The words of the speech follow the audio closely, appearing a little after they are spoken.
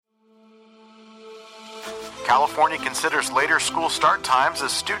California considers later school start times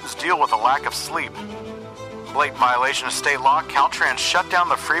as students deal with a lack of sleep. Blatant violation of state law, Caltrans shut down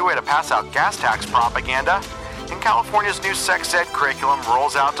the freeway to pass out gas tax propaganda, and California's new sex ed curriculum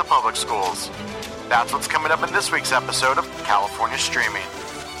rolls out to public schools. That's what's coming up in this week's episode of California Streaming.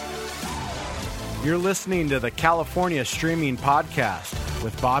 You're listening to the California Streaming Podcast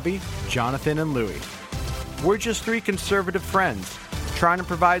with Bobby, Jonathan, and Louie. We're just three conservative friends trying to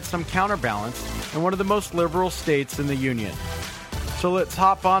provide some counterbalance in one of the most liberal states in the union. So let's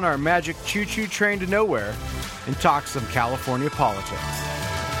hop on our magic choo-choo train to nowhere and talk some California politics.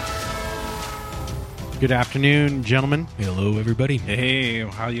 Good afternoon, gentlemen. Hello, everybody. Hey,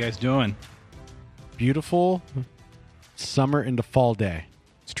 how you guys doing? Beautiful summer into fall day.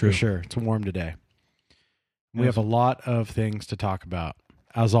 It's true. For sure. It's warm today. We have a lot of things to talk about,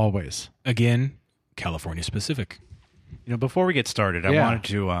 as Again, California specific. You know, before we get started, I Yeah. wanted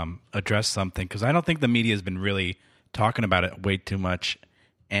to address something because I don't think the media has been really talking about it way too much.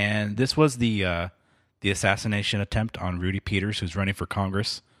 And this was the assassination attempt on Rudy Peters, who's running for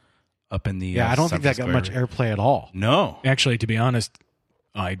Congress up in the I don't San think that got much Francisco airplay at all. No. Actually, to be honest,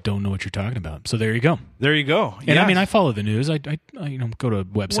 I don't know what you're talking about. So there you go. There you go. And I mean, I follow the news. I go to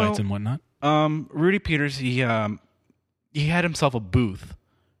websites and whatnot. Rudy Peters, he had himself a booth,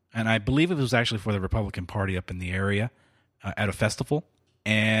 and I believe it was actually for the Republican Party up in the area at a festival,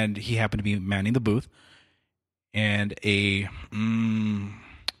 and he happened to be manning the booth, and a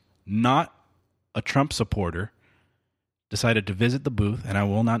not a Trump supporter decided to visit the booth, and I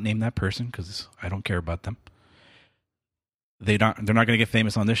will not name that person because I don't care about them. They're not going to get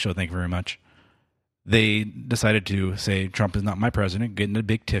famous on this show, thank you very much. They decided to say, Trump is not my president, get in a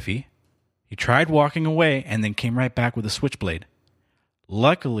big tiffy. He tried walking away and then came right back with a switchblade.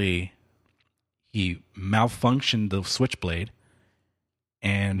 Luckily, he malfunctioned the switchblade,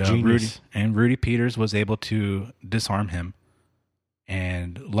 and Rudy Peters was able to disarm him.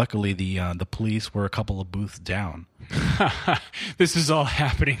 And luckily, the police were a couple of booths down. This is all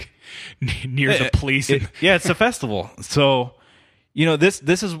happening near the police. It's a festival. So, you know, this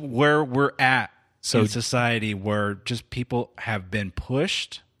is where we're at in society, where just people have been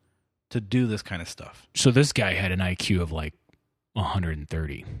pushed to do this kind of stuff. So this guy had an IQ of like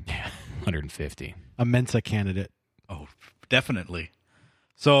 130, 150. A Mensa candidate. Oh, definitely.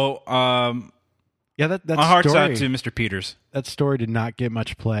 So, That my heart's story, out to Mr. Peters. That story did not get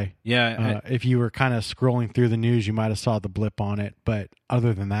much play. Yeah. If you were kind of scrolling through the news, you might have saw the blip on it. But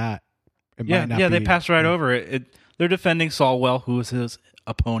other than that, it might not be. They passed right over it. They're defending Swalwell, who is his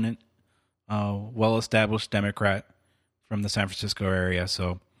opponent, well-established Democrat from the San Francisco area.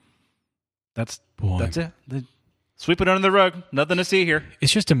 So that's it. Sweep it under the rug. Nothing to see here.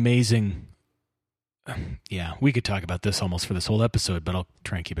 It's just amazing. Yeah, we could talk about this almost for this whole episode, but I'll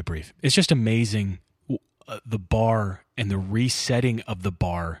try and keep it brief. It's just amazing the bar and the resetting of the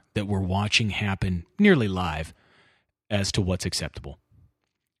bar that we're watching happen nearly live as to what's acceptable.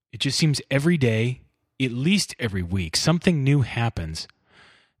 It just seems every day, at least every week, something new happens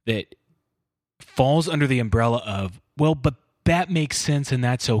that falls under the umbrella of, well, but that makes sense and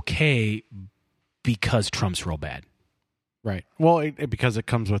that's okay because Trump's real bad. Right. Well, because it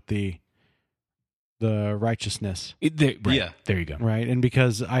comes with the righteousness. Right. Yeah. There you go. Right. And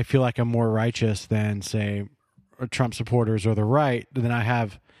because I feel like I'm more righteous than, say, Trump supporters or the right, then I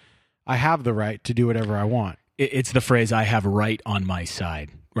have the right to do whatever I want. It's the phrase, I have right on my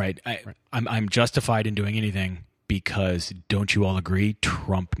side, right? I'm justified in doing anything because don't you all agree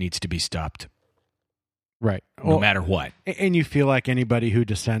Trump needs to be stopped? Right. No matter what. And you feel like anybody who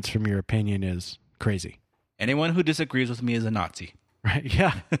dissents from your opinion is crazy. Anyone who disagrees with me is a Nazi. Right.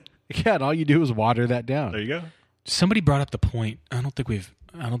 Yeah. Yeah. And all you do is water that down. There you go. Somebody brought up the point. I don't think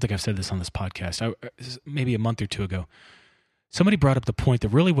I've said this on this podcast. Maybe a month or two ago. Somebody brought up the point that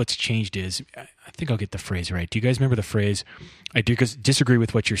really what's changed is, I think I'll get the phrase right. Do you guys remember the phrase, I disagree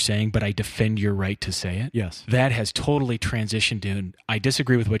with what you're saying, but I defend your right to say it? Yes. That has totally transitioned in, I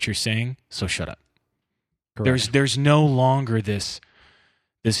disagree with what you're saying, so shut up. Correct. There's no longer this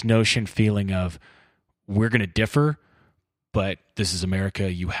notion feeling of, we're going to differ, but this is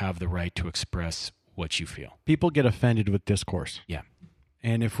America. You have the right to express what you feel. People get offended with discourse. Yeah.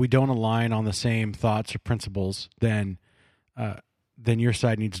 And if we don't align on the same thoughts or principles, then your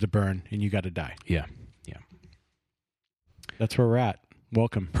side needs to burn and you got to die. Yeah. Yeah. That's where we're at.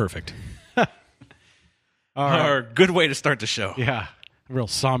 Welcome. Perfect. Or good way to start the show. Yeah. A real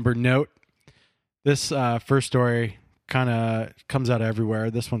somber note. This first story kind of comes out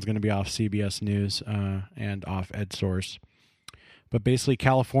everywhere. This one's going to be off CBS News and off EdSource. But basically,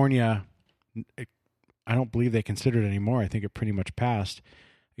 California, I don't believe they consider it anymore. I think it pretty much passed.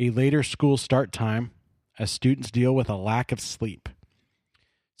 A later school start time as students deal with a lack of sleep.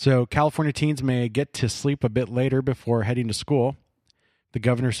 So California teens may get to sleep a bit later before heading to school. The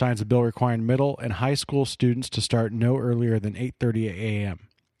governor signs a bill requiring middle and high school students to start no earlier than 8:30 a.m.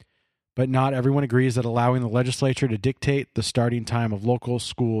 But not everyone agrees that allowing the legislature to dictate the starting time of local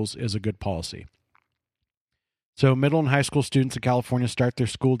schools is a good policy. So middle and high school students in California start their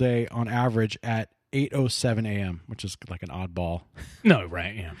school day on average at 8:07 a.m., which is like an oddball. No,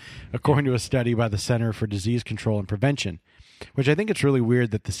 right, yeah. According to a study by the Center for Disease Control and Prevention, which I think it's really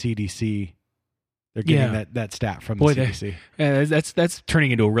weird that the CDC, they're getting that stat from the CDC. That's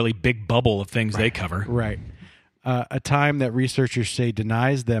turning into a really big bubble of things they cover. Right. A time that researchers say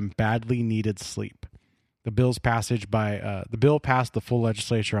denies them badly needed sleep. The bill passed the full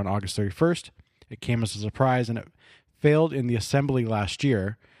legislature on August 31st. It came as a surprise, and it failed in the assembly last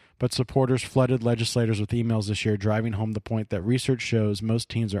year, but supporters flooded legislators with emails this year, driving home the point that research shows most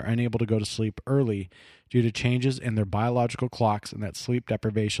teens are unable to go to sleep early due to changes in their biological clocks, and that sleep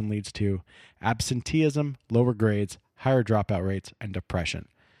deprivation leads to absenteeism, lower grades, higher dropout rates, and depression.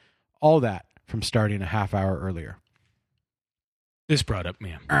 All that from starting a half hour earlier. This brought up,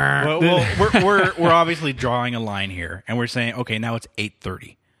 man. Well, we're obviously drawing a line here, and we're saying, okay, now it's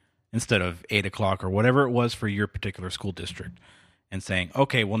 8:30 instead of 8 o'clock or whatever it was for your particular school district, and saying,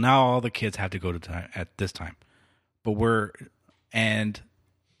 okay, well, now all the kids have to go to time at this time. And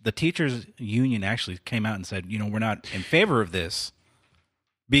the teachers union actually came out and said, we're not in favor of this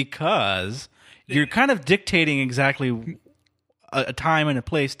because you're kind of dictating exactly a time and a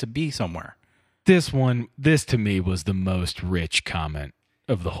place to be somewhere. This to me was the most rich comment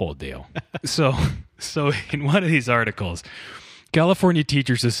of the whole deal. So in one of these articles, California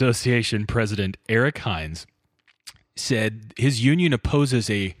Teachers Association President Eric Hines said his union opposes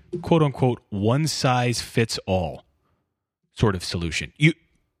a quote-unquote one-size-fits-all sort of solution.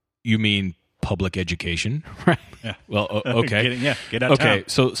 You mean public education? Right. Yeah. Well, okay. Get out of town.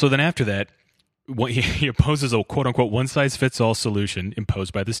 So then after that, he opposes a quote-unquote one-size-fits-all solution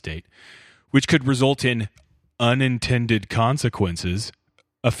imposed by the state, which could result in unintended consequences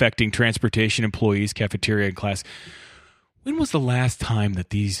affecting transportation employees, cafeteria, and class. When was the last time that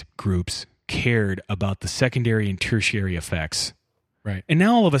these groups cared about the secondary and tertiary effects? Right. And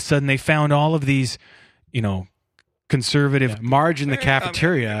now all of a sudden they found all of these, conservative... Marge in the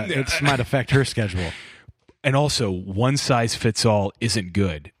cafeteria, it might affect her schedule. And also, one size fits all isn't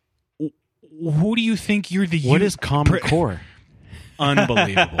good. Who do you think you're the... What is Common Core?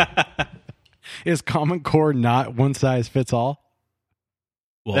 Unbelievable. Is Common Core not one size fits all?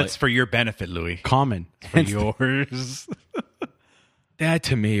 Well, that's for your benefit, Louis. Common. For yours. That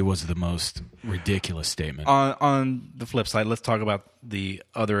to me was the most ridiculous statement. On the flip side, let's talk about the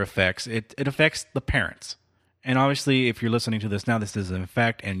other effects. It affects the parents. And obviously, if you're listening to this now, this is an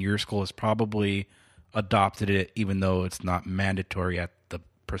effect, and your school has probably adopted it, even though it's not mandatory at the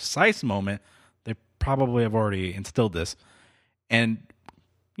precise moment. They probably have already instilled this. And,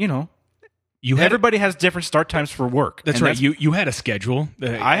 everybody has different start times for work. That's right. You had a schedule.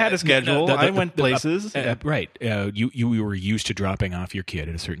 I had a schedule. I went places. Right. You were used to dropping off your kid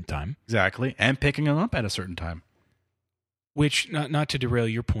at a certain time. Exactly. And picking them up at a certain time. Which, not to derail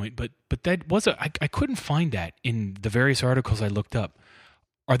your point, but that was I couldn't find that in the various articles I looked up.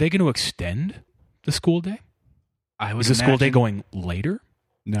 Are they going to extend the school day? Is the school day going later?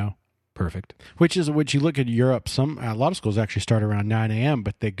 No. Perfect. Which you look at Europe, a lot of schools actually start around 9 a.m.,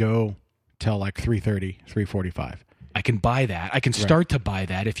 but they go till like 3:30, 3:45. I can buy that. I can start to buy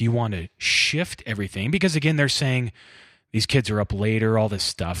that if you want to shift everything. Because again, they're saying these kids are up later, all this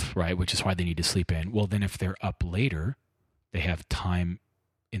stuff, right? Which is why they need to sleep in. Well, then if they're up later, they have time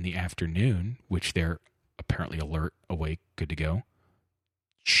in the afternoon, which they're apparently alert, awake, good to go.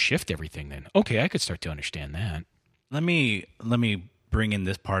 Shift everything then. Okay, I could start to understand that. Let me bring in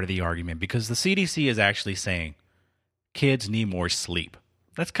this part of the argument, because the CDC is actually saying kids need more sleep.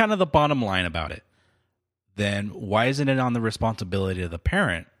 That's kind of the bottom line about it. Then why isn't it on the responsibility of the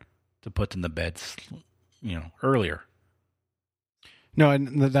parent to put them to bed, earlier? No,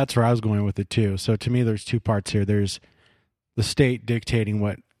 and that's where I was going with it too. So to me, there's two parts here. There's the state dictating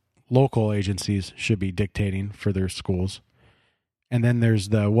what local agencies should be dictating for their schools. And then there's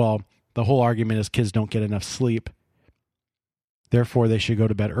the whole argument is kids don't get enough sleep. Therefore, they should go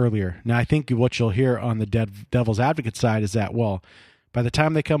to bed earlier. Now, I think what you'll hear on the devil's advocate side is that, by the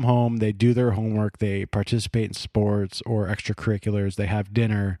time they come home, they do their homework, they participate in sports or extracurriculars, they have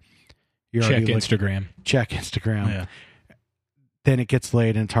dinner. Check Instagram. Yeah. Then it gets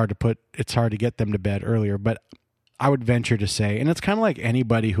late and it's hard to get them to bed earlier. But I would venture to say, and it's kind of like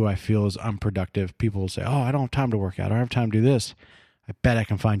anybody who I feel is unproductive. People will say, I don't have time to work out. I don't have time to do this. I bet I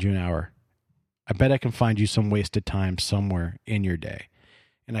can find you an hour. I bet I can find you some wasted time somewhere in your day.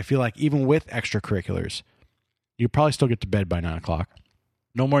 And I feel like even with extracurriculars, you probably still get to bed by 9 o'clock.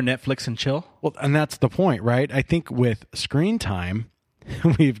 No more Netflix and chill? Well, and that's the point, right? I think with screen time,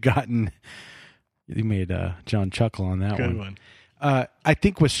 we've gotten... You made John chuckle on that Good one. I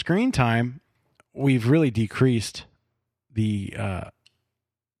think with screen time, we've really decreased the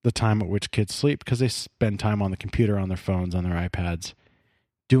time at which kids sleep because they spend time on the computer, on their phones, on their iPads,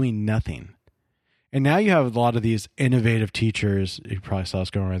 doing nothing. And now you have a lot of these innovative teachers, you probably saw us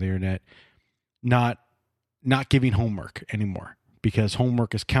going around the internet, not giving homework anymore because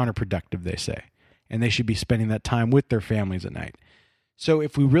homework is counterproductive, they say. And they should be spending that time with their families at night. So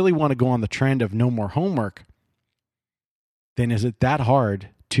if we really want to go on the trend of no more homework, then is it that hard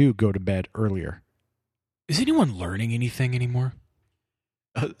to go to bed earlier? Is anyone learning anything anymore?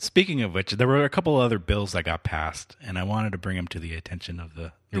 Speaking of which, there were a couple other bills that got passed, and I wanted to bring them to the attention of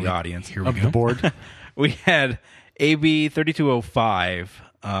the audience. Here we Of go. the board? We had AB 3205,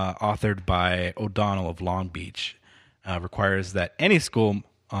 authored by O'Donnell of Long Beach, requires that any school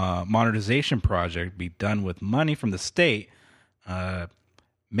modernization project be done with money from the state.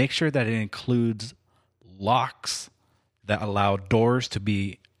 Make sure that it includes locks that allow doors to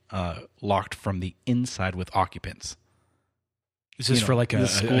be locked from the inside with occupants. Is this for like a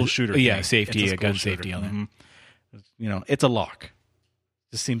school shooter? Yeah, thing. safety, It's a school gun shooter. safety element. Mhm. It's a lock.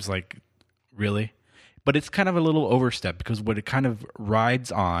 This seems like really, but it's kind of a little overstep because what it kind of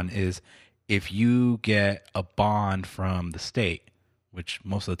rides on is if you get a bond from the state, which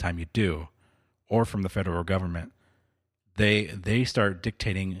most of the time you do, or from the federal government, they start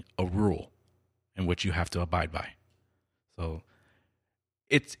dictating a rule in which you have to abide by. So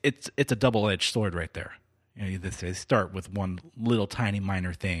it's a double-edged sword right there. They start with one little tiny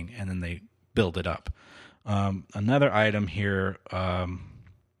minor thing, and then they build it up. Another item here,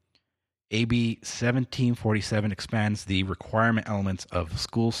 AB 1747 expands the requirement elements of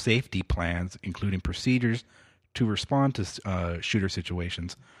school safety plans, including procedures to respond to shooter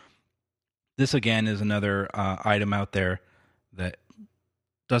situations. This, again, is another item out there that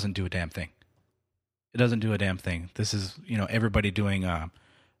doesn't do a damn thing. It doesn't do a damn thing. This is, everybody doing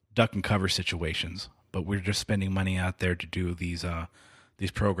duck and cover situations, but we're just spending money out there to do these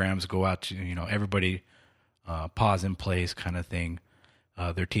programs, go out to, everybody pause in place kind of thing.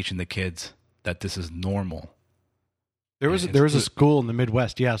 They're teaching the kids that this is normal. There was a school in the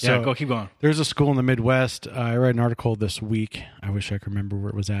Midwest. Yeah. So go keep going. There's a school in the Midwest. I read an article this week. I wish I could remember where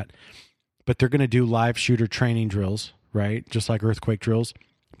it was at. But they're going to do live shooter training drills, right? Just like earthquake drills.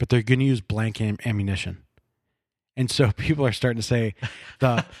 But they're going to use blank ammunition. And so people are starting to say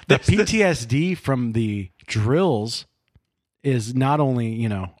the PTSD from the drills is not only,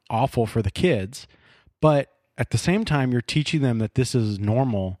 awful for the kids, but at the same time, you're teaching them that this is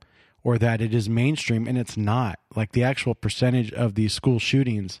normal or that it is mainstream, and it's not. Like the actual percentage of these school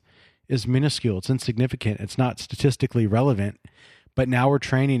shootings is minuscule. It's insignificant. It's not statistically relevant. But now we're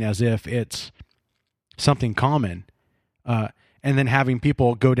training as if it's something common. And then having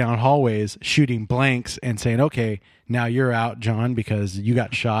people go down hallways shooting blanks and saying, okay, now you're out, John, because you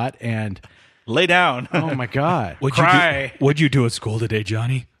got shot. And lay down. Oh, my God. What'd you do at school today,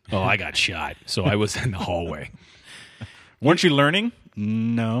 Johnny? Oh, I got shot, so I was in the hallway. Weren't you learning?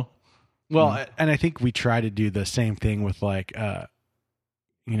 No. Well, and I think we try to do the same thing with around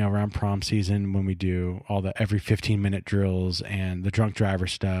prom season when we do all the every 15-minute drills and the drunk driver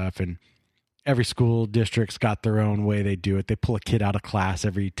stuff. And every school district's got their own way they do it. They pull a kid out of class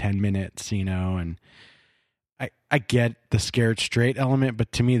every 10 minutes, and I get the scared straight element,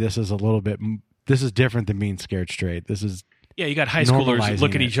 but to me, this is different than being scared straight. This is, yeah, you got high schoolers normalizing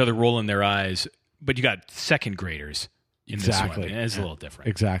look at it. each other, rolling their eyes, but you got second graders in Exactly. this one. It's a little different.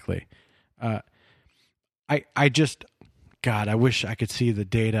 Exactly. I wish I could see the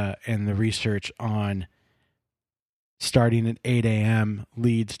data and the research on starting at 8 a.m.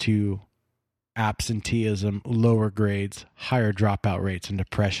 leads to absenteeism, lower grades, higher dropout rates, and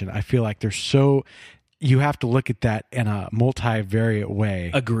depression. I feel like you have to look at that in a multivariate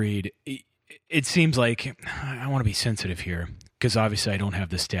way. Agreed. It seems like I want to be sensitive here because obviously I don't have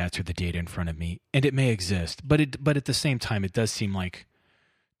the stats or the data in front of me, and it may exist, but at the same time, it does seem like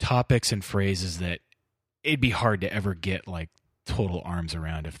topics and phrases that it'd be hard to ever get like total arms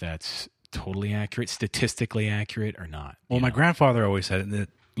around if that's totally accurate, statistically accurate or not. Well, my grandfather always said that,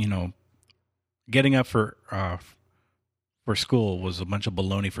 getting up for school was a bunch of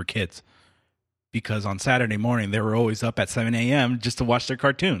baloney for kids because on Saturday morning, they were always up at 7 a.m. just to watch their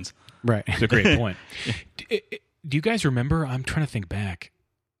cartoons. Right. It's a great point. Do you guys remember? I'm trying to think back,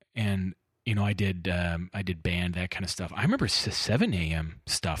 and I did band, that kind of stuff. I remember 7 a.m.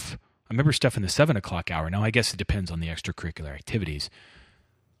 stuff. remember stuff in the 7 o'clock hour. Now, I guess it depends on the extracurricular activities,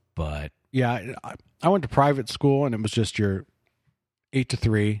 but Yeah, I went to private school, and it was just your 8 to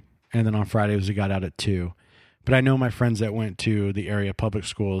 3, and then on Fridays we got out at 2. But I know my friends that went to the area public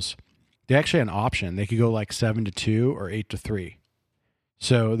schools, they actually had an option. They could go like 7 to 2 or 8 to 3.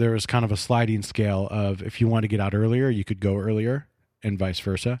 So there was kind of a sliding scale of if you want to get out earlier, you could go earlier, and vice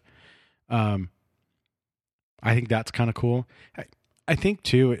versa. I think that's kind of cool. I think,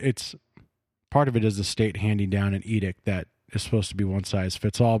 too, it's part of it is the state handing down an edict that is supposed to be one size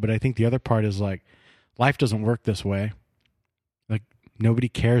fits all. But I think the other part is like life doesn't work this way. Like nobody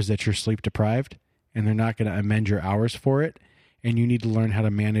cares that you're sleep deprived, and they're not going to amend your hours for it. And you need to learn how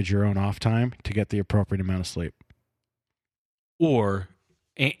to manage your own off time to get the appropriate amount of sleep. Or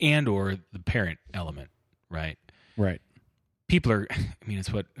the parent element, right? Right. People are, I mean,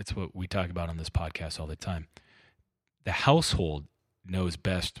 it's what we talk about on this podcast all the time. The household knows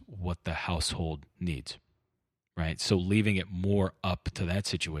best what the household needs, right? So leaving it more up to that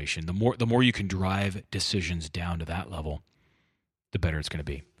situation, the more you can drive decisions down to that level, the better it's going to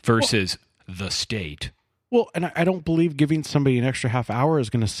be versus the state. Well, and I don't believe giving somebody an extra half hour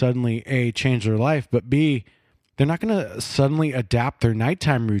is going to suddenly, A, change their life, but B, they're not going to suddenly adapt their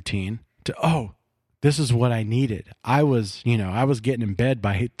nighttime routine to, this is what I needed. I was getting in bed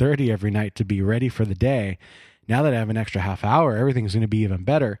by 8:30 every night to be ready for the day. Now that I have an extra half hour, everything's going to be even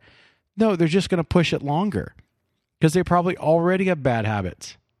better. No, they're just going to push it longer because they probably already have bad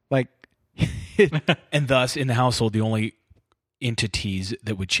habits. Like, and thus in the household, the only entities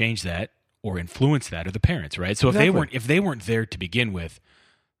that would change that or influence that are the parents, right? So if they weren't there to begin with,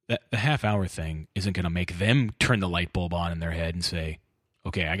 the half hour thing isn't going to make them turn the light bulb on in their head and say,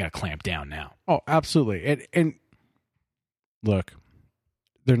 okay, I got to clamp down now. Oh, absolutely. And look,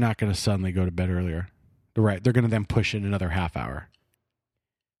 they're not going to suddenly go to bed earlier. Right. They're going to then push it another half hour.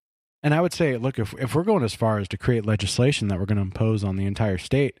 And I would say, look, if we're going as far as to create legislation that we're going to impose on the entire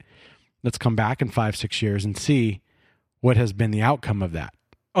state, let's come back in 5-6 years and see what has been the outcome of that.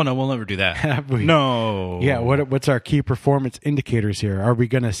 Oh, no, we'll never do that. Have we? No. Yeah, what's our key performance indicators here? Are we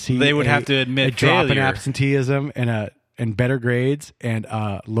going to see they would have to admit a drop in failure. absenteeism and better grades and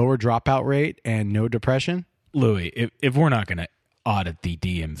a lower dropout rate and no depression? Louis, if we're not going to audit the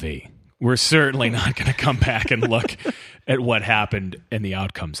DMV, we're certainly not going to come back and look at what happened and the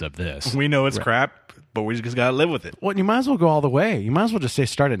outcomes of this. We know it's crap, but we just got to live with it. Well, you might as well go all the way. You might as well just say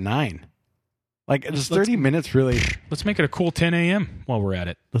start at 9. Like, just 30 minutes really. Let's make it a cool 10 a.m. while we're at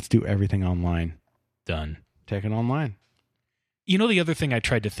it. Let's do everything online. Done. Take it online. You know, the other thing I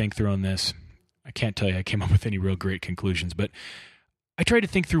tried to think through on this, I can't tell you I came up with any real great conclusions, but I tried to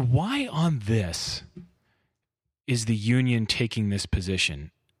think through why on this is the union taking this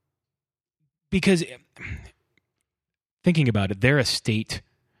position? Because thinking about it, they're a state.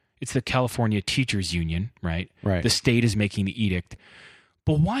 It's the California Teachers Union, right? Right. The state is making the edict.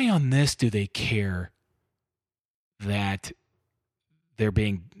 But why on this do they care that they're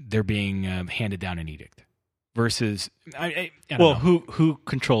being handed down an edict versus I don't know. Who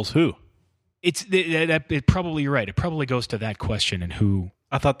controls who? It probably, you're right. It probably goes to that question and who.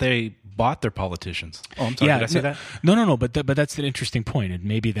 I thought they bought their politicians. Oh, I'm sorry. Yeah, did I say that? No. But that's an interesting point, and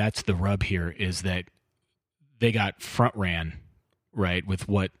maybe that's the rub here is that they got front ran right with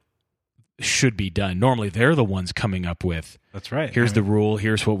what should be done. Normally, they're the ones coming up with. That's right. Here's the rule.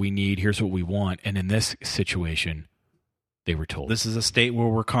 Here's what we need. Here's what we want. And in this situation, they were told this is a state where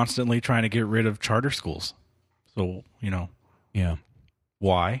we're constantly trying to get rid of charter schools. So yeah.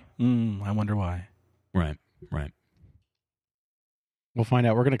 Why? I wonder why. Right. We'll find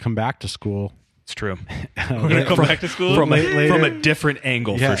out. We're going to come back to school. It's true. We're going to come back to school from a different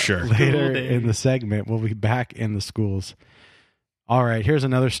angle, for sure. Later in the segment, we'll be back in the schools. All right, here's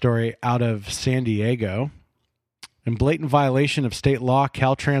another story out of San Diego. In blatant violation of state law,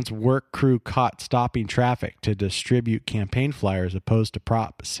 Caltrans work crew caught stopping traffic to distribute campaign flyers opposed to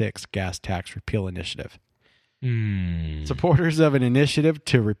Prop 6 gas tax repeal initiative. Supporters of an initiative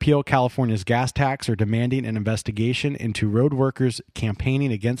to repeal California's gas tax are demanding an investigation into road workers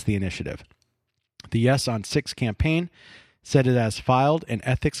campaigning against the initiative. The Yes on 6 campaign said it has filed an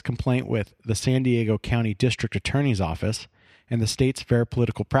ethics complaint with the San Diego County District Attorney's Office and the state's Fair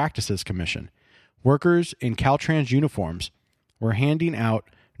Political Practices Commission. Workers in Caltrans uniforms were handing out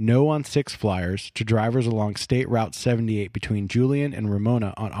No on 6 flyers to drivers along State Route 78 between Julian and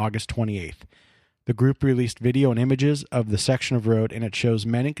Ramona on August 28th. The group released video and images of the section of road, and it shows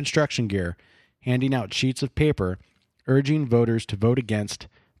men in construction gear handing out sheets of paper urging voters to vote against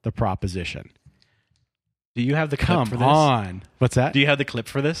the proposition. Do you have the clip for this? Come on. What's that? Do you have the clip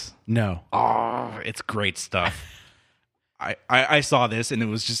for this? No. Oh, it's great stuff. I saw this and it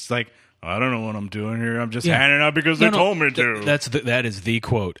was just like, I don't know what I'm doing here. I'm just handing it out because they told me to. That is the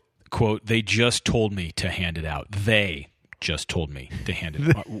quote. Quote, they just told me to hand it out. They just told me to hand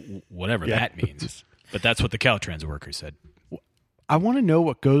it out. Whatever that means. But that's what the Caltrans workers said. I want to know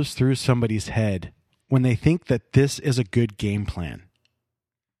what goes through somebody's head when they think that this is a good game plan.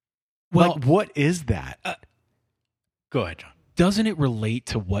 Well, like, what is that? Go ahead, John. Doesn't it relate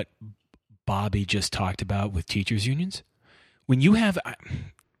to what Bobby just talked about with teachers' unions? When you have,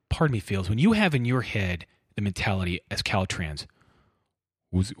 pardon me, Fields, when you have in your head the mentality as Caltrans,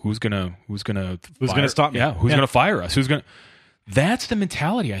 who's gonna stop me? Yeah, who's gonna fire us? That's the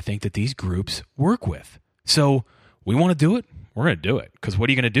mentality I think that these groups work with. So we want to do it. We're going to do it because what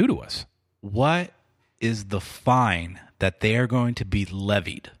are you going to do to us? What is the fine that they are going to be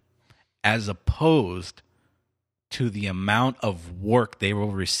levied as opposed to the amount of work they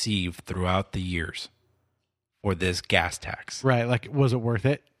will receive throughout the years for this gas tax? Right. Like, was it worth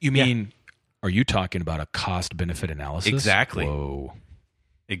it? You mean, are you talking about a cost-benefit analysis? Exactly. Whoa.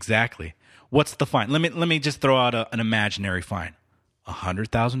 Exactly. What's the fine? Let me just throw out an imaginary fine.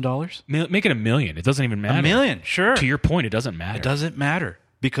 $100,000? Make it $1 million. It doesn't even matter. $1 million, sure. To your point, it doesn't matter. It doesn't matter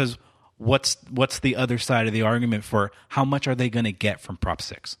because what's the other side of the argument for how much are they going to get from Prop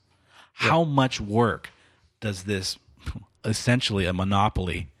 6? How much work does this essentially a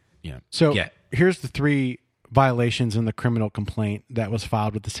monopoly So get? Here's the 3 violations in the criminal complaint that was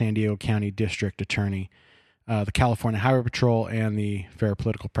filed with the San Diego County District Attorney, the California Highway Patrol, and the Fair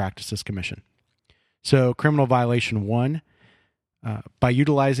Political Practices Commission. So criminal violation 1, by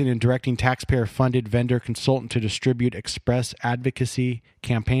utilizing and directing taxpayer-funded vendor consultant to distribute express advocacy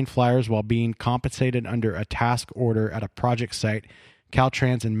campaign flyers while being compensated under a task order at a project site,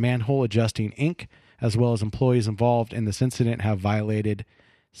 Caltrans and Manhole Adjusting, Inc., as well as employees involved in this incident, have violated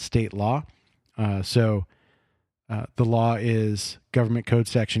state law. The law is Government Code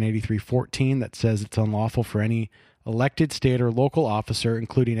Section 8314 that says it's unlawful for any elected state or local officer,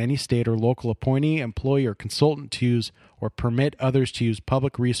 including any state or local appointee, employee, or consultant, to use or permit others to use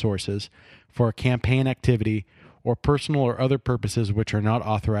public resources for a campaign activity or personal or other purposes which are not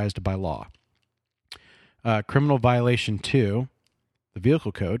authorized by law. Criminal violation 2, the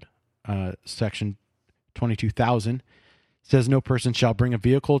Vehicle Code, Section 22,000, says no person shall bring a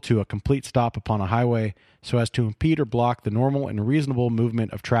vehicle to a complete stop upon a highway so as to impede or block the normal and reasonable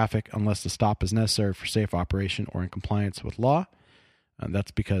movement of traffic unless the stop is necessary for safe operation or in compliance with law. That's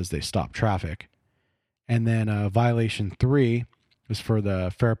because they stop traffic. And then violation 3 is for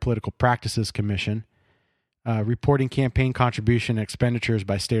the Fair Political Practices Commission, reporting campaign contribution expenditures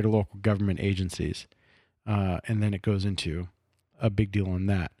by state or local government agencies. And then it goes into a big deal on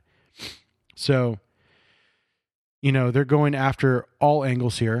that. So, they're going after all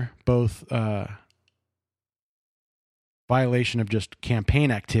angles here, both violation of just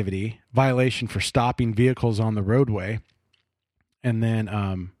campaign activity, violation for stopping vehicles on the roadway, and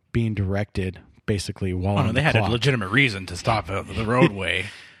then being directed basically while on the they had clock. a legitimate reason to stop the roadway.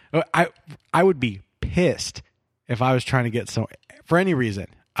 I would be pissed if I was trying to get for any reason.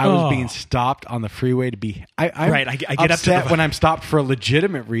 I was being stopped on the freeway to be. I get upset when I'm stopped for a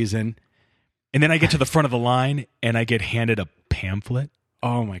legitimate reason. And then I get to the front of the line and I get handed a pamphlet.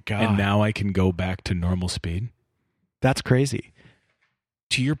 Oh my God. And now I can go back to normal speed. That's crazy.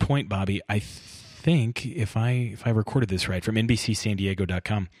 To your point, Bobby, I think if I recorded this right from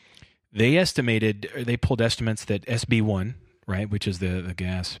NBCSanDiego.com, they pulled estimates that SB1, right, which is the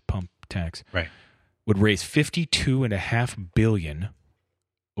gas pump tax, right, would raise $52.5 billion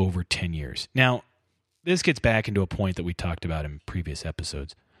over 10 years. Now, this gets back into a point that we talked about in previous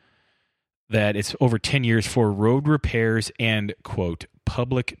episodes, that it's over 10 years for road repairs and, quote,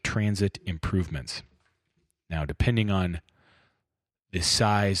 public transit improvements. Now, depending on the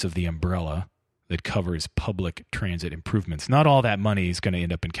size of the umbrella that covers public transit improvements, not all that money is going to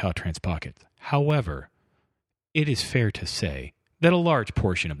end up in Caltrans' pockets. However, it is fair to say that a large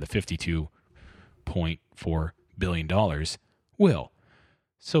portion of the $52.4 billion will.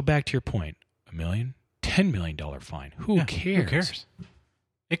 So back to your point, $1 million, $10 million fine. Who cares? Who cares?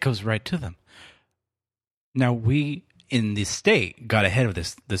 It goes right to them. Now, we in the state got ahead of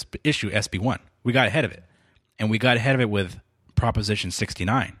this issue, SB1. We got ahead of it. And we got ahead of it with Proposition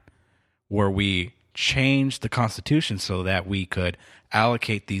 69, where we changed the Constitution so that we could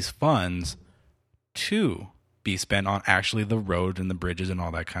allocate these funds to be spent on actually the roads and the bridges and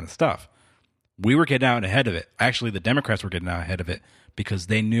all that kind of stuff. We were getting out ahead of it. Actually, the Democrats were getting out ahead of it because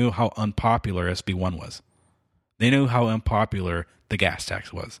they knew how unpopular SB1 was. They knew how unpopular the gas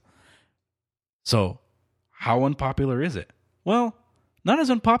tax was. So, how unpopular is it? Well, not as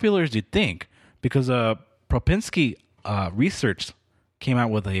unpopular as you'd think, because Propinski research came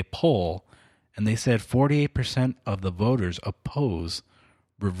out with a poll, and they said 48% of the voters oppose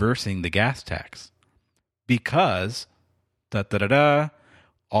reversing the gas tax because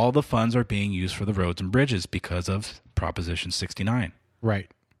all the funds are being used for the roads and bridges because of Proposition 69.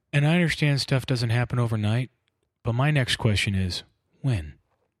 Right. And I understand stuff doesn't happen overnight, but my next question is, when?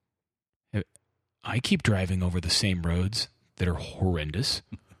 I keep driving over the same roads that are horrendous.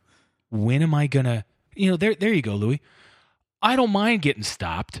 When am I going to... there you go, Louis. I don't mind getting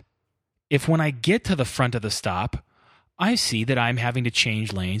stopped if when I get to the front of the stop, I see that I'm having to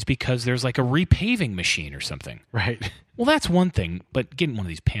change lanes because there's like a repaving machine or something. Right. Well, that's one thing, but getting one of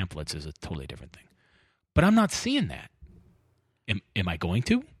these pamphlets is a totally different thing. But I'm not seeing that. Am I going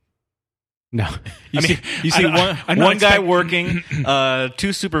to? No. You see one guy working,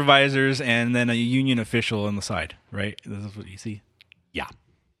 two supervisors, and then a union official on the side, right? This is what you see. Yeah.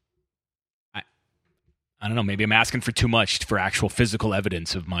 I don't know. Maybe I'm asking for too much for actual physical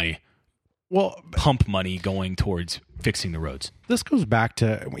evidence of my pump money going towards fixing the roads. This goes back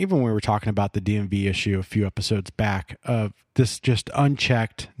to even when we were talking about the DMV issue a few episodes back of this just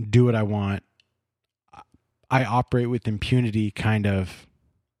unchecked, do what I want. I operate with impunity kind of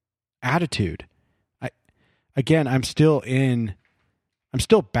attitude. I'm still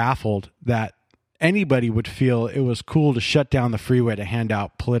baffled that anybody would feel it was cool to shut down the freeway to hand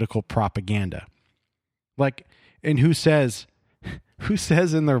out political propaganda. Like, and who says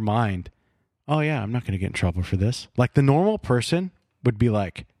in their mind, oh yeah, I'm not going to get in trouble for this. Like the normal person would be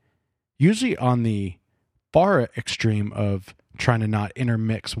like, usually on the far extreme of trying to not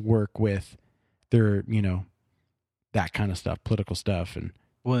intermix work with their, that kind of stuff, political stuff. And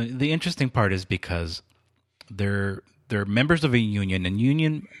well, the interesting part is because they're members of a union, and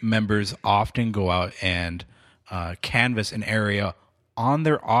union members often go out and canvass an area on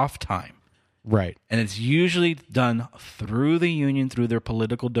their off time. Right. And it's usually done through the union, through their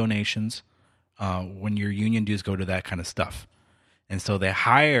political donations, when your union dues go to that kind of stuff. And so they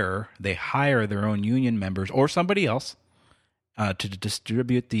hire their own union members or somebody else to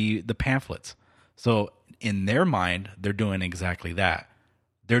distribute the pamphlets. So in their mind, they're doing exactly that.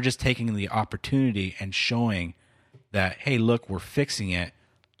 They're just taking the opportunity and showing that, hey, look, we're fixing it.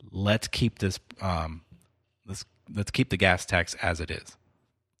 Let's keep this. Let's keep the gas tax as it is.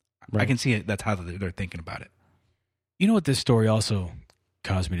 Right. I can see it. That's how they're thinking about it. You know what this story also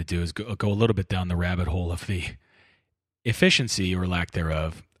caused me to do is go a little bit down the rabbit hole of the efficiency or lack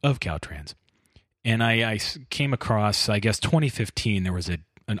thereof of Caltrans. And I came across, I guess, 2015, there was an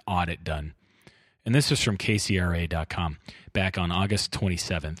audit done. And this is from KCRA.com back on August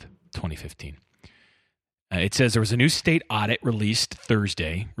 27th, 2015. It says there was a new state audit released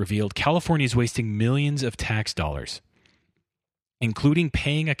Thursday, revealed California is wasting millions of tax dollars, including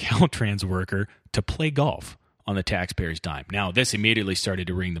paying a Caltrans worker to play golf on the taxpayer's dime. Now, this immediately started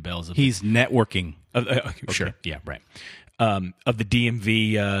to ring the bells. He's networking. Okay. Sure, yeah, right. Of the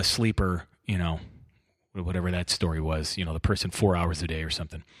DMV sleeper, whatever that story was, the person 4 hours a day or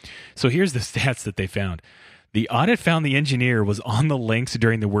something. So here's the stats that they found. The audit found the engineer was on the links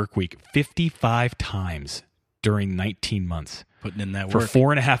during the work week 55 times during 19 months. Putting in that for work.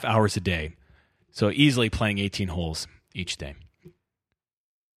 4.5 hours a day. So easily playing 18 holes each day.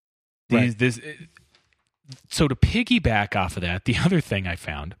 Right. So to piggyback off of that, the other thing I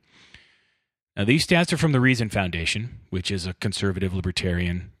found, now these stats are from the Reason Foundation, which is a conservative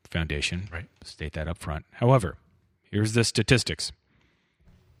libertarian foundation. Right. State that up front. However, here's the statistics.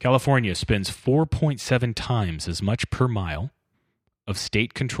 California spends 4.7 times as much per mile of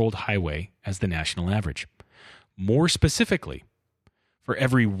state-controlled highway as the national average. More specifically, for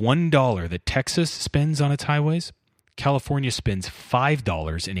every $1 that Texas spends on its highways, California spends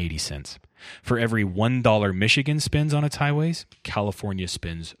 $5.80. For every $1 Michigan spends on its highways, California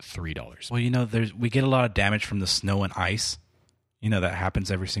spends $3. Well, we get a lot of damage from the snow and ice. That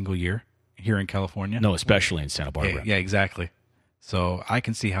happens every single year here in California. No, especially in Santa Barbara. Yeah, exactly. So I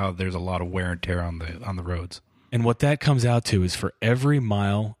can see how there's a lot of wear and tear on the roads. And what that comes out to is for every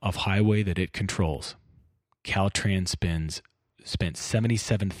mile of highway that it controls, Caltrans spent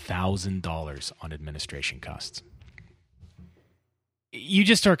 $77,000 on administration costs. You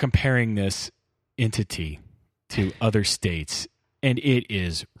just start comparing this entity to other states, and it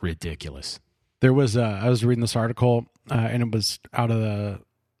is ridiculous. There was I was reading this article, and it was out of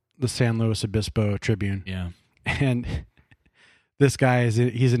the San Luis Obispo Tribune. Yeah, and this guy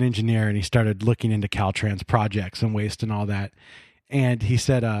he's an engineer, and he started looking into Caltrans projects and waste and all that. And he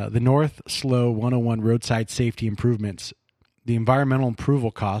said the North Slow 101 roadside safety improvements, the environmental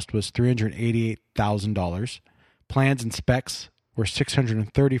approval cost was $388,000. Plans and specs were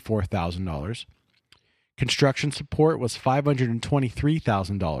 $634,000. Construction support was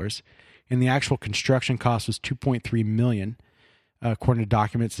 $523,000, and the actual construction cost was $2.3 million, according to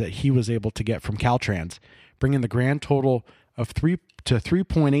documents that he was able to get from Caltrans, bringing the grand total of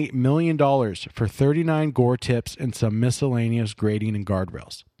 $3.8 million for 39 gore tips and some miscellaneous grading and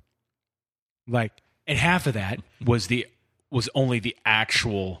guardrails. And half of that was only the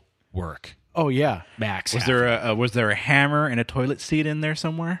actual work. Oh yeah, Max. Was there a hammer and a toilet seat in there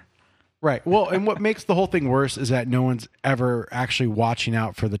somewhere? right. Well, and what makes the whole thing worse is that no one's ever actually watching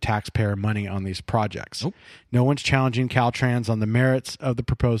out for the taxpayer money on these projects. Nope. No one's challenging Caltrans on the merits of the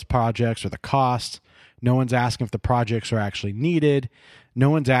proposed projects or the costs. No one's asking if the projects are actually needed. No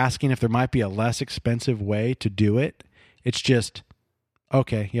one's asking if there might be a less expensive way to do it. It's just,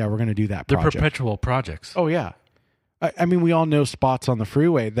 okay, yeah, we're going to do that project. They're perpetual projects. Oh, yeah. I mean, we all know spots on the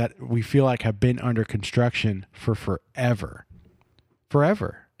freeway that we feel like have been under construction for forever.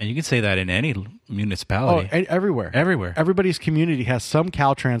 Forever. And you can say that in any Oh, municipality. everywhere. Everywhere. Everybody's community has some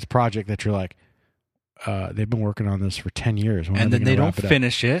Caltrans project that you're like, they've been working on this for 10 years. When And then they don't wrap it up?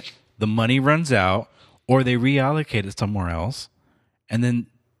 finish it. The money runs out, or they reallocate it somewhere else. And then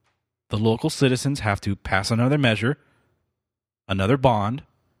the local citizens have to pass another measure, another bond,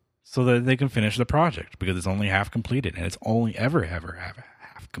 so that they can finish the project because it's only half completed, and it's only ever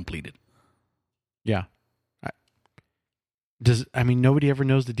half completed. Yeah. Nobody ever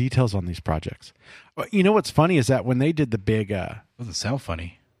knows the details on these projects. You know what's funny is that when they did the big, Doesn't sound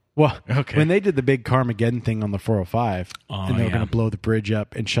funny. when they did the big Carmageddon thing on the 405, and they were yeah. going to blow the bridge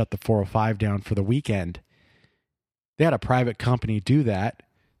up and shut the 405 down for the weekend, they had a private company do that.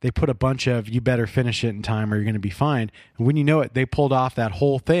 They put a bunch of, you better finish it in time or you're going to be fine. And when you know it, they pulled off that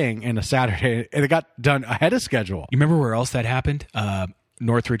whole thing in a Saturday, and it got done ahead of schedule. You remember where else that happened?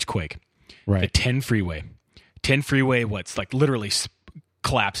 Northridge quake. Right. The 10 freeway. 10 freeway, what's like literally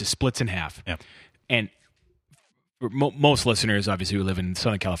collapses, splits in half. Yeah. And most listeners, obviously, who live in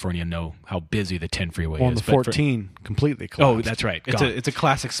Southern California know how busy the 10 freeway Well, is. the But for- 14 completely collapsed. Oh, that's right. It's Gone. a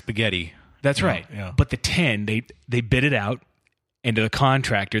classic spaghetti. That's right. Yeah. But the 10, they bid it out, and to the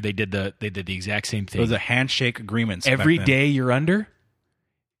contractor, they did the exact same It thing. was a handshake agreement. Every day you're under,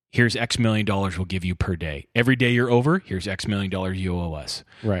 here's X million dollars we'll give you per day. Every day you're over, here's X million dollars you owe us.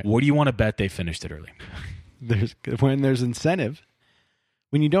 Right. What do you want to bet they finished it early? When there's incentive.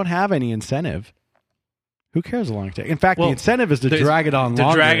 When you don't have any incentive, who cares how long it takes? In fact, Well, the incentive is to drag it on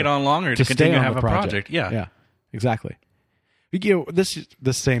longer. to continue stay to on have the a project. Yeah. Yeah, exactly. This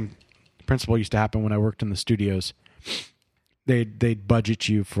same principle used to happen when I worked in the studios. They'd budget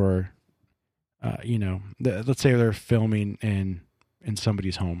you for, let's say they're filming in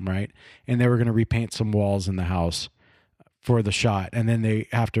somebody's home, right? And they were going to repaint some walls in the house for the shot, and then they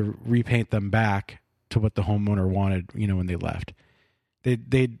have to repaint them back to what the homeowner wanted, when they left.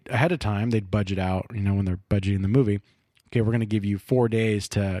 They'd ahead of time, they'd budget out, when they're budgeting the movie. Okay, we're going to give you 4 days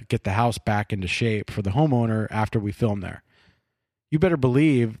to get the house back into shape for the homeowner after we film there. You better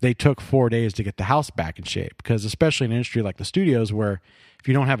believe they took 4 days to get the house back in shape, because especially in an industry like the studios, where if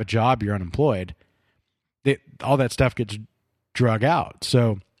you don't have a job, you're unemployed, all that stuff gets drug out.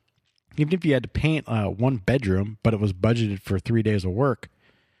 So even if you had to paint one bedroom, but it was budgeted for 3 days of work,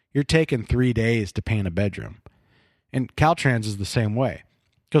 you're taking 3 days to paint a bedroom. And Caltrans is the same way.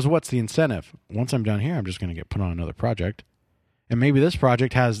 Because what's the incentive? Once I'm done here, I'm just going to get put on another project. And maybe this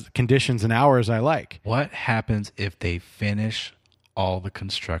project has conditions and hours I like. What happens if they finish all the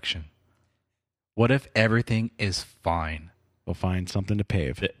construction? What if everything is fine? We'll find something to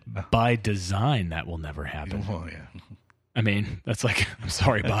pave. By design, that will never happen. Well, yeah. I mean, that's like, I'm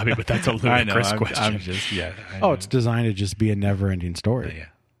sorry, Bobby, but that's a I know. ludicrous question. I'm just, yeah. I Oh, know. it's designed to just be a never-ending story.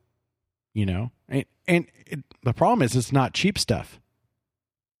 Yeah. The problem is it's not cheap stuff.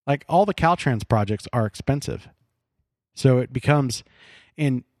 Like all the Caltrans projects are expensive. So it becomes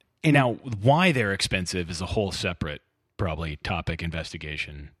Now, why they're expensive is a whole separate, probably, topic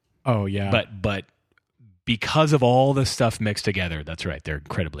investigation. Oh, yeah. But because of all the stuff mixed together, that's right, they're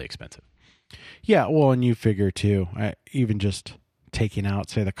incredibly expensive. Yeah, well, and you figure too, even just taking out,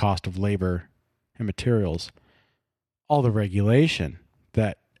 say, the cost of labor and materials, all the regulation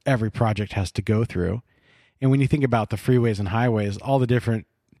that every project has to go through. And when you think about the freeways and highways, all the different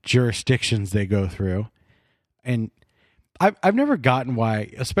jurisdictions they go through. And I've never gotten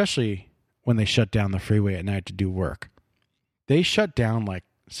why, especially when they shut down the freeway at night to do work, they shut down like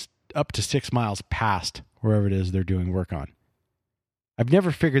up to 6 miles past wherever it is they're doing work on. I've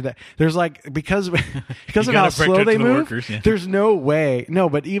never figured that. There's like, because of how slow they move, there's no way. No,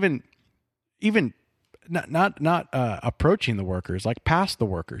 but even not approaching the workers, like past the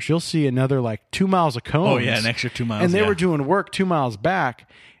workers, you'll see another like 2 miles of cones. Oh, yeah, an extra 2 miles. And they were doing work 2 miles back.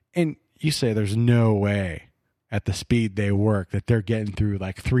 And you say there's no way at the speed they work that they're getting through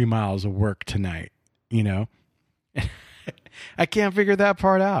like 3 miles of work tonight, you know? I can't figure that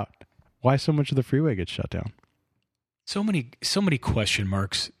part out. Why so much of the freeway gets shut down? So many question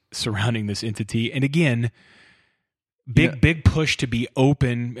marks surrounding this entity. And again, big push to be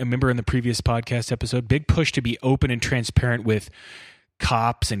open. Remember in the previous podcast episode, big push to be open and transparent with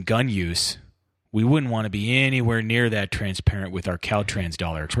cops and gun use. We wouldn't want to be anywhere near that transparent with our Caltrans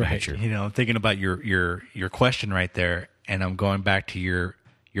dollar expenditure. Right. I'm thinking about your question right there, and I'm going back to your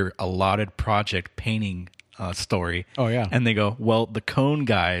allotted project painting story. Oh, yeah. And they go, well, the cone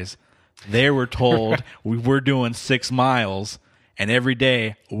guys, they were told we were doing 6 miles, and every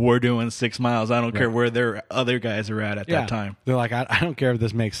day we're doing 6 miles. I don't care where their other guys are at that time. They're like, I don't care if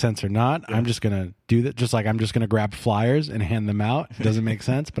this makes sense or not. I'm just going to do that. Just like I'm just going to grab flyers and hand them out. It doesn't make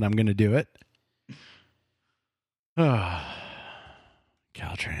sense, but I'm going to do it.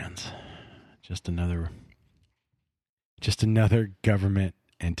 Caltrans, just another government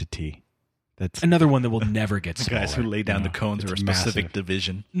entity. That's another one that will never get the smaller. guys who lay down the cones are a specific massive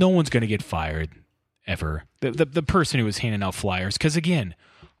division. No one's going to get fired ever. The person who was handing out flyers, because again,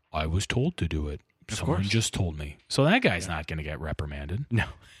 I was told to do it. Someone just told me. So that guy's not going to get reprimanded. No.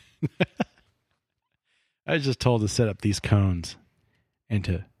 I was just told to set up these cones and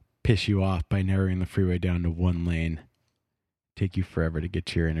to piss you off by narrowing the freeway down to one lane. Take you forever to get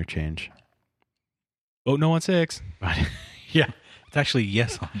to your interchange. Oh, no on 6. Yeah. It's actually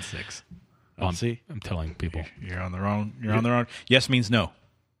yes on 6. See? I'm telling people. You're on the wrong. You're on the wrong. Yes means no.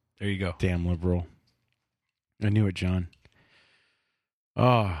 There you go. Damn liberal. I knew it, John.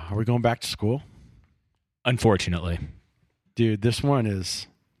 Oh, are we going back to school? Unfortunately. Dude, this one is...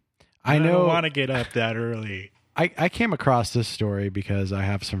 I don't want to get up that early. I came across this story because I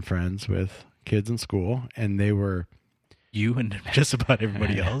have some friends with kids in school, and they were... You and just about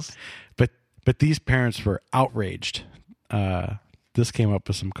everybody else? But these parents were outraged. This came up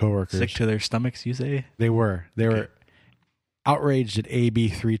with some coworkers. Sick to their stomachs, you say? They were. They were outraged at AB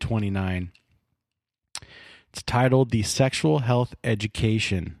 329. It's titled the Sexual Health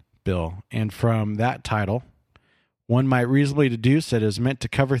Education Bill. And from that title, one might reasonably deduce that it is meant to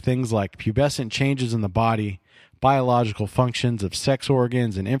cover things like pubescent changes in the body, biological functions of sex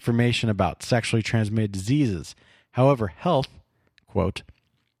organs, and information about sexually transmitted diseases. However, health, quote,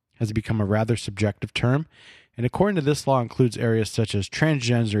 has become a rather subjective term, and according to this law includes areas such as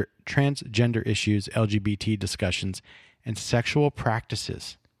transgender issues, LGBT discussions, and sexual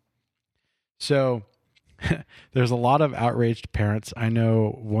practices. So there's a lot of outraged parents. I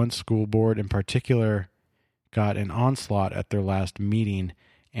know one school board in particular got an onslaught at their last meeting,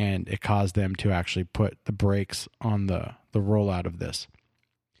 and it caused them to actually put the brakes on the rollout of this.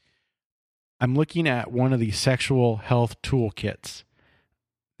 I'm looking at one of the sexual health toolkits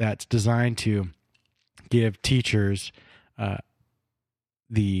that's designed to give teachers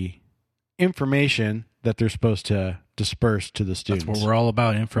the information that they're supposed to disperse to the students. That's what we're all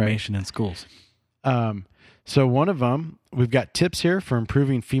about, information in schools. So one of them, we've got tips here for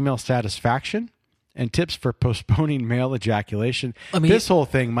improving female satisfaction and tips for postponing male ejaculation. This whole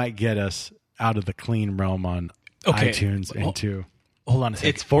thing might get us out of the clean realm on iTunes into... Hold on a second.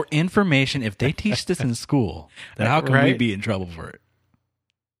 It's for information. If they teach this in school, then how can we be in trouble for it?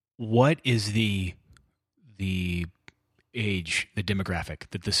 What is the age, the demographic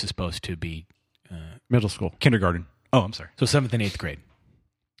that this is supposed to be? Middle school. Kindergarten. Oh, I'm sorry. So 7th and 8th grade.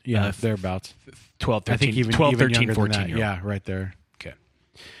 Yeah, thereabouts. 12, 13, I think even 12, 13, younger 14 than that. year old. Yeah, right there. Okay.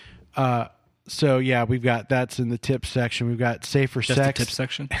 So yeah, we've got, that's in the tips section. We've got safer Just sex. the tips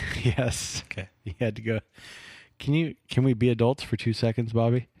section? Yes. Okay. You had to go. Can we be adults for 2 seconds,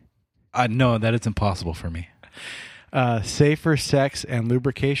 Bobby? No, that is impossible for me. Safer sex and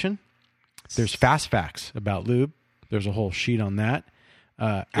lubrication. There's fast facts about lube. There's a whole sheet on that.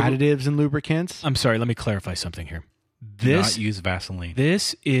 Additives and lubricants. I'm sorry, let me clarify something here. Do not use Vaseline.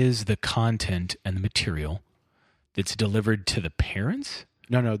 This is the content and the material that's delivered to the parents?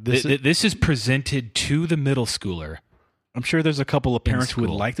 No. This is presented to the middle schooler. I'm sure there's a couple of parents who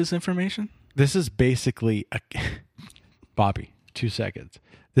would like this information. This is basically Bobby, 2 seconds.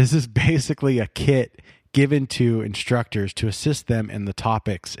 This is basically a kit given to instructors to assist them in the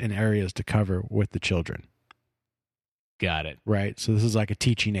topics and areas to cover with the children. Got it. Right. So this is like a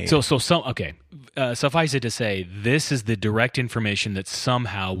teaching aid. Suffice it to say, this is the direct information that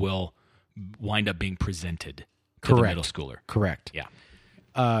somehow will wind up being presented to the middle schooler. Correct. Yeah.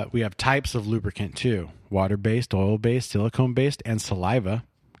 We have types of lubricant too: water-based, oil-based, silicone-based, and saliva.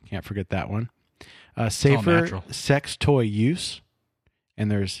 Can't forget that one. Safer sex toy use. And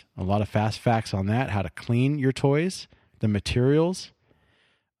there's a lot of fast facts on that, how to clean your toys, the materials.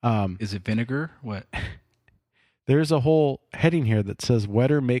 Is it vinegar? What? There's a whole heading here that says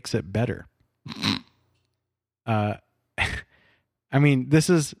wetter makes it better. I mean, this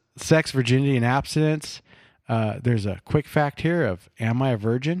is sex, virginity, and abstinence. There's a quick fact here of, am I a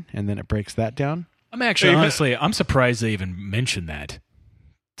virgin? And then it breaks that down. I'm actually, honestly, I'm surprised they even mentioned that,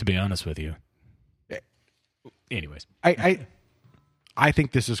 to be honest with you. Anyways. I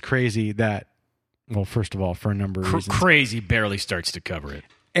think this is crazy that, well, first of all, for a number of reasons. Crazy barely starts to cover it.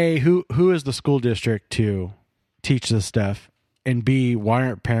 A, who is the school district to teach this stuff? And B, why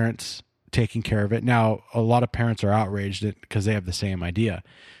aren't parents taking care of it? Now, a lot of parents are outraged because they have the same idea.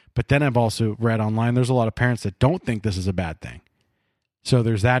 But then I've also read online, there's a lot of parents that don't think this is a bad thing. So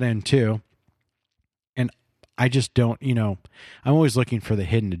there's that end too. And I just don't, I'm always looking for the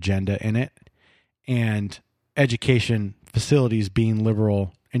hidden agenda in it. And education facilities being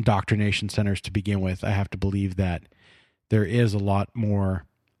liberal indoctrination centers to begin with, I have to believe that there is a lot more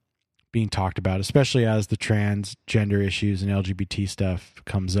being talked about, especially as the transgender issues and LGBT stuff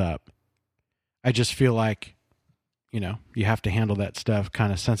comes up. I just feel like, you have to handle that stuff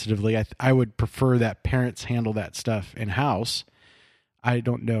kind of sensitively. I would prefer that parents handle that stuff in-house. I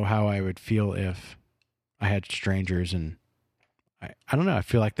don't know how I would feel if I had strangers, and I don't know. I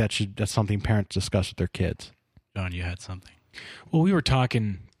feel like that's something parents discuss with their kids. John, you had something. Well, we were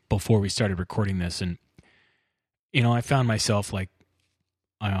talking before we started recording this, and, I found myself, like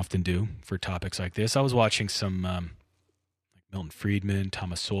I often do for topics like this, I was watching some like Milton Friedman,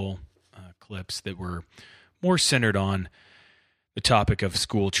 Thomas Sowell clips that were more centered on the topic of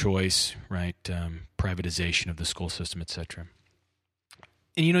school choice, right? Privatization of the school system, etc.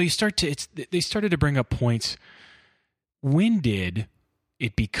 And they started to bring up points. When did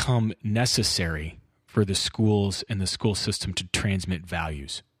it become necessary for the schools and the school system to transmit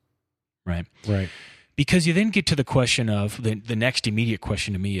values, right? Right. Because you then get to the question of the next immediate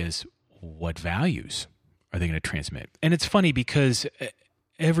question to me is, what values are they going to transmit? And it's funny because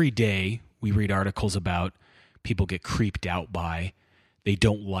every day we read articles about people get creeped out by, they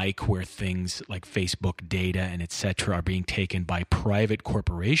don't like where things like Facebook data and et cetera are being taken by private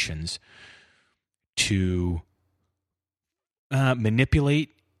corporations to manipulate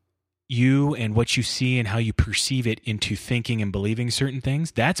you and what you see and how you perceive it into thinking and believing certain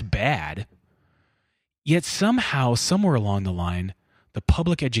things. That's bad. Yet somehow, somewhere along the line, the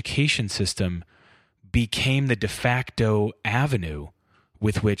public education system became the de facto avenue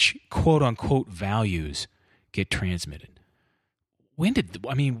with which quote unquote values get transmitted.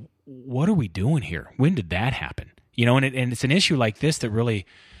 What are we doing here? When did that happen? And it's an issue like this that really,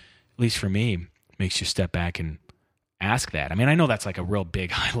 at least for me, makes you step back and ask that. I mean, I know that's like a real big,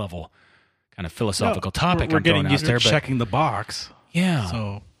 high level kind of philosophical topic. We're I'm getting throwing used out there, to checking the box. Yeah.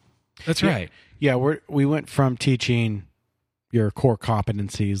 So that's right. Yeah, we went from teaching your core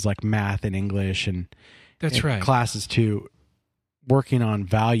competencies like math and English and right. classes to working on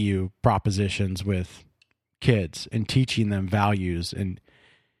value propositions with kids and teaching them values, and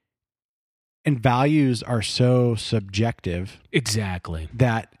values are so subjective. Exactly.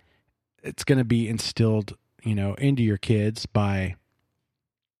 That it's going to be instilled, into your kids by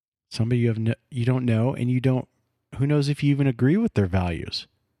somebody you don't know, and who knows if you even agree with their values.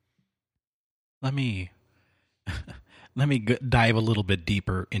 Let me dive a little bit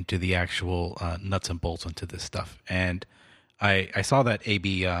deeper into the actual nuts and bolts into this stuff. And I saw that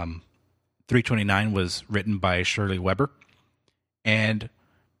AB 329 was written by Shirley Weber, and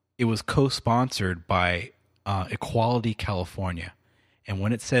it was co-sponsored by Equality California. And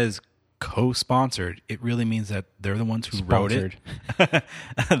when it says co-sponsored, it really means that they're the ones who wrote it.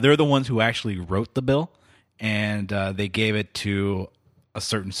 They're the ones who actually wrote the bill, and they gave it to a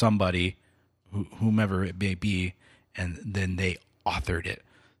certain somebody, whomever it may be, and then they authored it.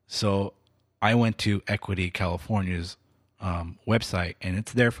 So I went to Equity California's website, and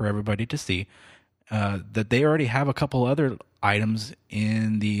it's there for everybody to see that they already have a couple other items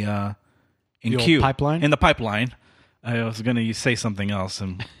in the queue pipeline. In the pipeline, I was going to say something else,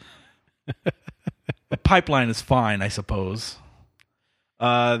 and the pipeline is fine, I suppose.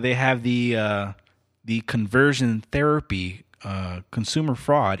 They have the conversion therapy. Consumer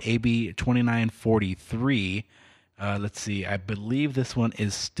fraud, AB 2943. Let's see. I believe this one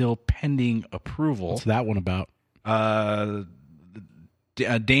is still pending approval. What's that one about?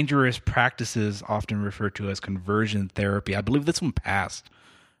 Dangerous practices, often referred to as conversion therapy. I believe this one passed.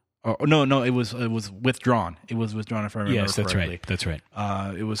 Oh, no, it was withdrawn. It was withdrawn, if I remember correctly. That's right.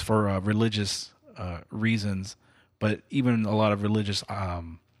 It was for religious reasons, but even a lot of religious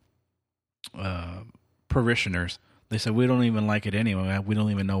parishioners, they said, we don't even like it anyway. We don't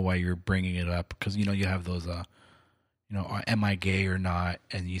even know why you're bringing it up, because you have those am I gay or not?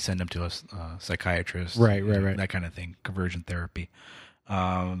 And you send them to a psychiatrist. Right. That kind of thing, conversion therapy.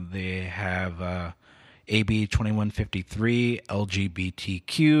 They have AB 2153,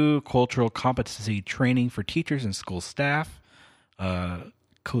 LGBTQ, cultural competency training for teachers and school staff,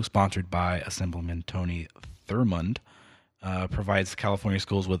 co-sponsored by Assemblyman Tony Thurmond. Provides California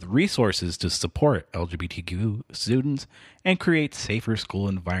schools with resources to support LGBTQ students and create safer school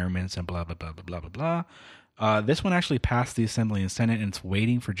environments and blah, blah, blah, blah, blah, blah, blah. This one actually passed the Assembly and Senate, and it's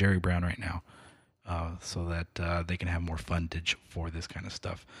waiting for Jerry Brown right now so that they can have more fundage for this kind of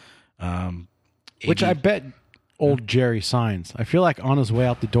stuff. Which I bet old Jerry signs. I feel like on his way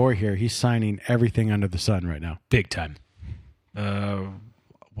out the door here, he's signing everything under the sun right now. Big time.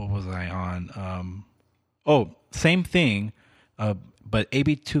 What was I on? Same thing, but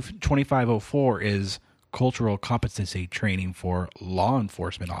AB 2504 is cultural competency training for law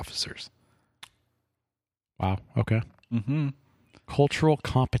enforcement officers. Wow. Okay. Mm-hmm. Cultural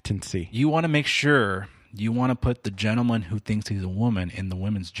competency. You want to make sure you want to put the gentleman who thinks he's a woman in the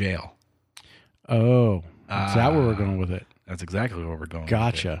women's jail. Oh, is that where we're going with it? That's exactly where we're going.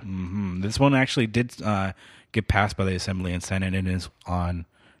 Gotcha. With it. Mm-hmm. This one actually did get passed by the Assembly and Senate and is on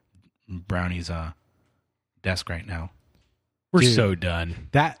Brownie's desk right now. We're Dude, so done.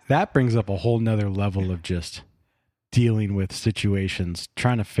 That brings up a whole nother level of just dealing with situations,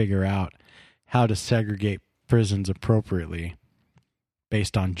 trying to figure out how to segregate prisons appropriately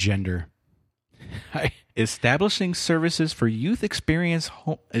based on gender. Establishing services for youth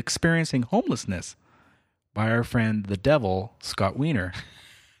experiencing homelessness by our friend the devil, Scott Wiener.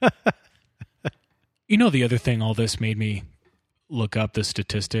 The other thing all this made me look up the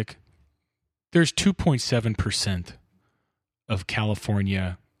statistic. There's 2.7% of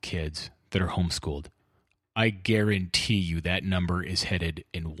California kids that are homeschooled. I guarantee you that number is headed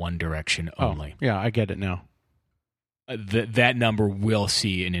in one direction only. Yeah, I get it now. That number will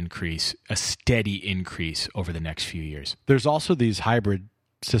see an increase, a steady increase over the next few years. There's also these hybrid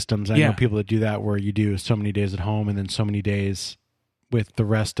systems. I know people that do that where you do so many days at home and then so many days with the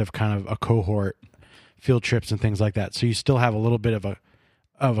rest of kind of a cohort, field trips and things like that. So you still have a little bit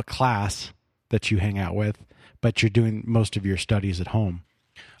of a class that you hang out with, but you're doing most of your studies at home.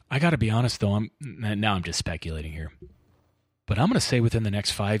 I got to be honest, though. I'm just speculating here. But I'm going to say within the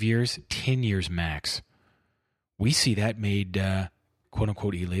next 5 years, 10 years max, we see that made,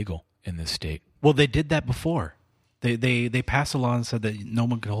 quote-unquote, illegal in this state. Well, they did that before. They passed a law and said that no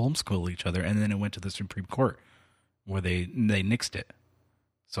one could homeschool each other, and then it went to the Supreme Court where they nixed it.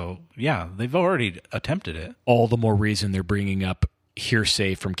 So, yeah, they've already attempted it. All the more reason they're bringing up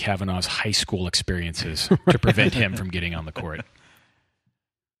hearsay from Kavanaugh's high school experiences to prevent him from getting on the court.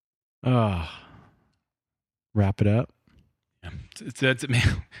 Wrap it up.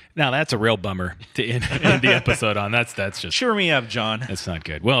 Now that's a real bummer to end the episode on. That's just cheer me up, John. That's not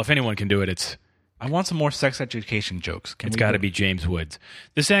good. Well, if anyone can do it, I want some more sex education jokes. It's got to be James Woods.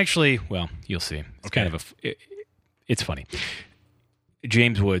 This actually, well, you'll see. It's kind of it's funny.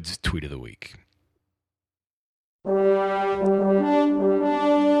 James Woods tweet of the week.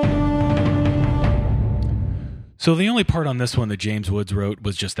 So the only part on this one that James Woods wrote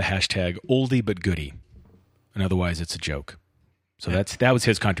was just the hashtag oldie but goodie. And otherwise it's a joke. So that was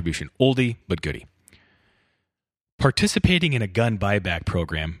his contribution. Oldie but goodie. Participating in a gun buyback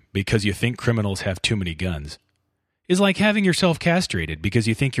program because you think criminals have too many guns is like having yourself castrated because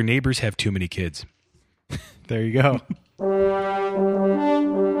you think your neighbors have too many kids. There you go.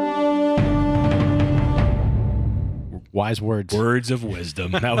 Wise words. Words of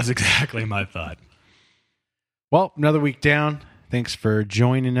wisdom. That was exactly my thought. Well, another week down. Thanks for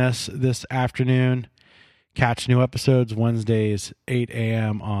joining us this afternoon. Catch new episodes Wednesdays, 8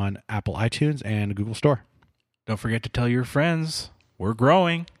 a.m. on Apple iTunes and Google Store. Don't forget to tell your friends. We're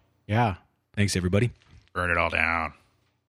growing. Yeah. Thanks, everybody. Burn it all down.